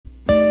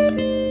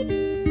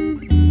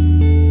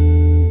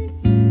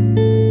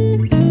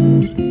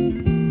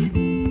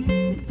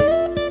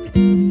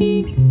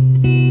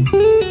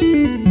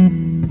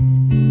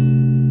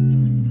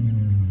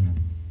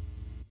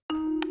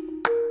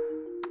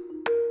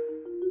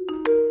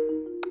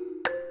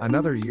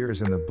Another year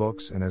is in the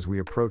books, and as we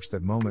approach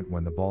that moment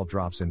when the ball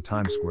drops in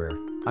Times Square,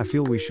 I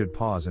feel we should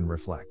pause and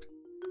reflect.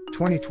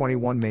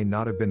 2021 may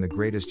not have been the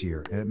greatest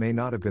year, and it may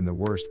not have been the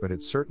worst, but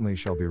it certainly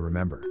shall be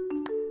remembered.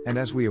 And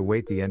as we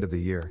await the end of the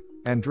year,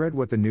 and dread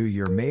what the new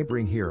year may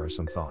bring, here are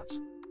some thoughts.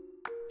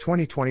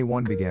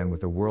 2021 began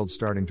with the world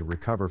starting to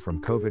recover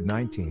from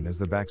COVID-19 as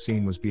the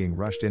vaccine was being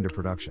rushed into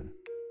production.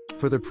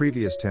 For the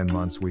previous 10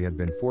 months we had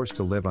been forced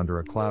to live under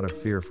a cloud of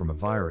fear from a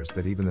virus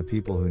that even the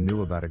people who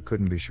knew about it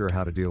couldn't be sure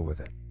how to deal with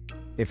it.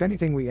 If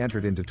anything, we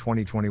entered into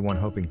 2021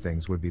 hoping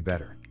things would be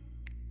better.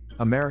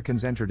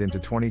 Americans entered into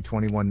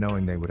 2021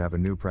 knowing they would have a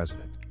new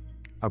president.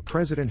 A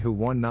president who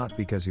won not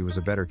because he was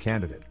a better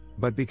candidate,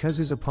 but because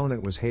his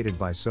opponent was hated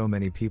by so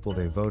many people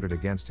they voted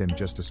against him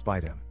just to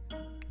spite him.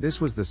 This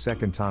was the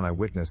second time I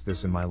witnessed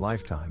this in my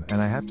lifetime,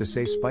 and I have to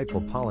say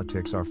spiteful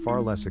politics are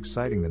far less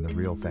exciting than the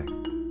real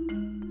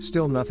thing.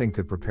 Still, nothing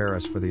could prepare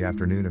us for the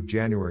afternoon of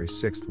January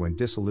 6th when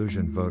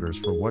disillusioned voters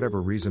for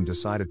whatever reason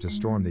decided to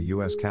storm the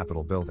U.S.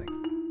 Capitol building.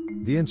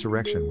 The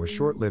insurrection was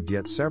short-lived,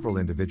 yet several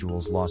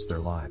individuals lost their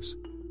lives.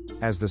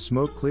 As the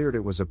smoke cleared,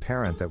 it was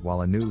apparent that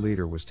while a new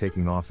leader was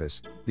taking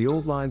office, the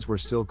old lines were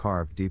still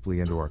carved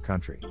deeply into our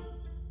country.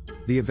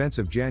 The events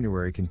of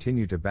January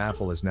continue to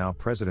baffle as now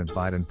President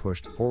Biden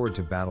pushed forward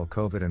to battle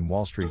COVID and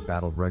Wall Street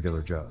battled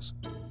regular Joes.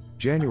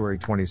 January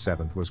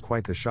 27th was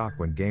quite the shock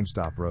when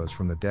GameStop rose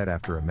from the dead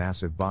after a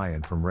massive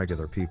buy-in from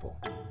regular people.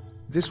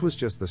 This was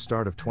just the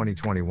start of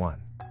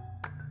 2021.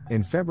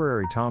 In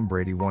February, Tom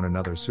Brady won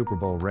another Super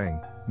Bowl ring,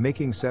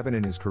 making 7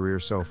 in his career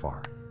so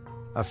far.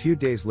 A few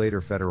days later,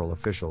 federal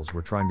officials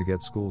were trying to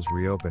get schools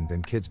reopened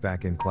and kids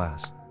back in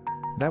class.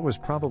 That was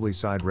probably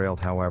side-railed,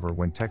 however,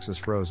 when Texas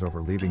froze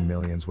over, leaving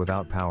millions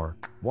without power,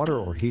 water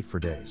or heat for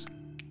days.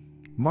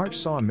 March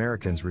saw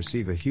Americans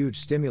receive a huge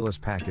stimulus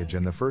package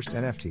and the first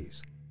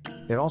NFTs.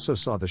 It also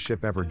saw the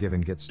ship Ever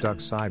Given get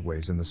stuck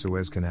sideways in the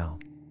Suez Canal.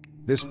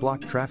 This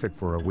blocked traffic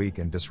for a week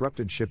and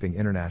disrupted shipping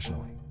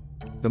internationally.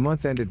 The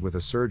month ended with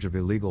a surge of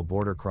illegal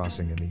border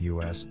crossing in the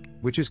US,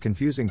 which is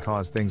confusing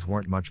cause things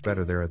weren't much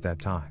better there at that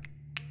time.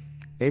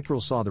 April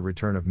saw the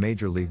return of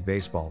Major League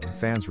Baseball and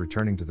fans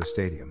returning to the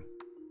stadium.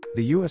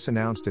 The US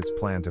announced its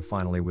plan to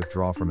finally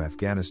withdraw from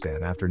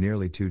Afghanistan after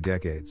nearly 2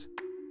 decades.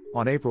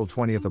 On April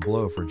 20th, a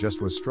blow for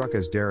just was struck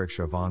as Derek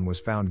Chauvin was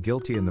found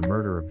guilty in the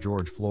murder of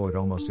George Floyd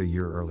almost a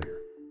year earlier.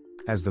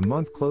 As the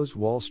month closed,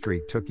 Wall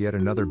Street took yet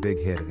another big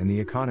hit and the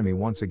economy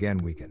once again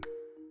weakened.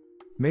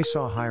 May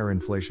saw higher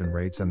inflation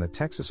rates and the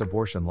Texas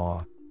abortion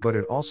law, but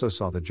it also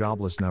saw the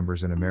jobless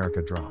numbers in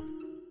America drop.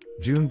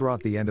 June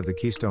brought the end of the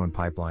Keystone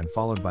Pipeline,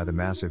 followed by the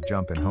massive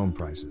jump in home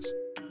prices.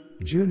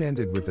 June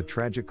ended with the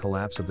tragic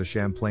collapse of the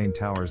Champlain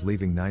Towers,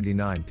 leaving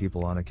 99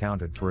 people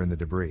unaccounted for in the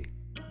debris.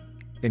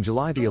 In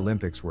July, the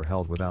Olympics were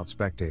held without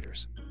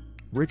spectators.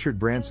 Richard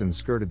Branson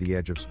skirted the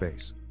edge of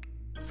space.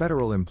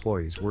 Federal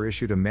employees were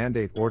issued a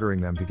mandate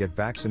ordering them to get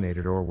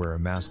vaccinated or wear a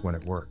mask when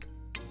at work.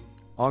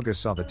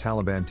 August saw the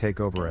Taliban take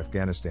over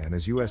Afghanistan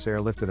as U.S.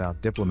 airlifted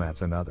out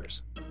diplomats and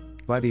others.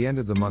 By the end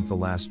of the month, the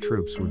last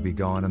troops would be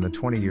gone and the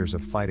 20 years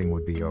of fighting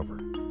would be over.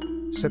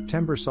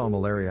 September saw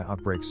malaria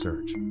outbreaks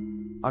surge.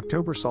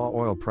 October saw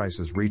oil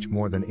prices reach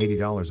more than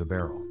 $80 a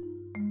barrel.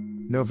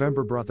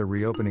 November brought the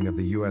reopening of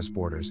the U.S.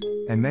 borders,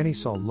 and many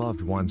saw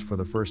loved ones for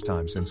the first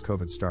time since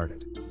COVID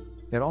started.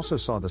 It also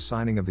saw the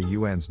signing of the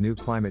UN's new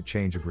climate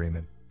change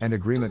agreement, an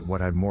agreement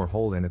what had more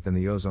hole in it than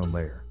the ozone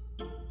layer.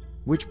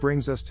 Which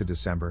brings us to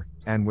December,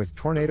 and with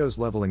tornadoes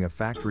leveling a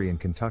factory in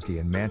Kentucky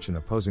and Manchin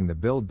opposing the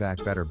Build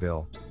Back Better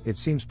bill, it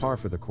seems par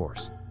for the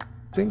course.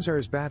 Things are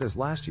as bad as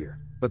last year,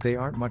 but they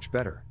aren't much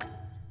better.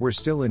 We're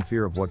still in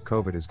fear of what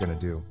COVID is going to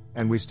do,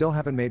 and we still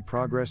haven't made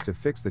progress to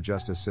fix the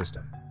justice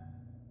system.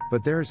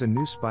 But there is a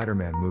new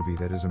Spider-Man movie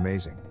that is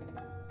amazing.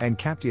 And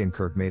Captain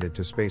Kirk made it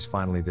to space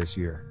finally this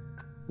year.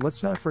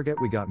 Let's not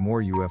forget we got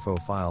more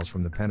UFO files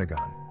from the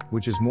Pentagon,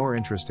 which is more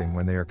interesting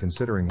when they are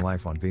considering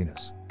life on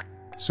Venus.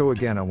 So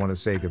again, I want to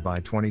say goodbye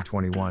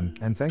 2021,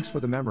 and thanks for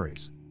the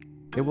memories.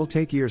 It will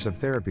take years of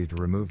therapy to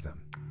remove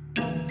them.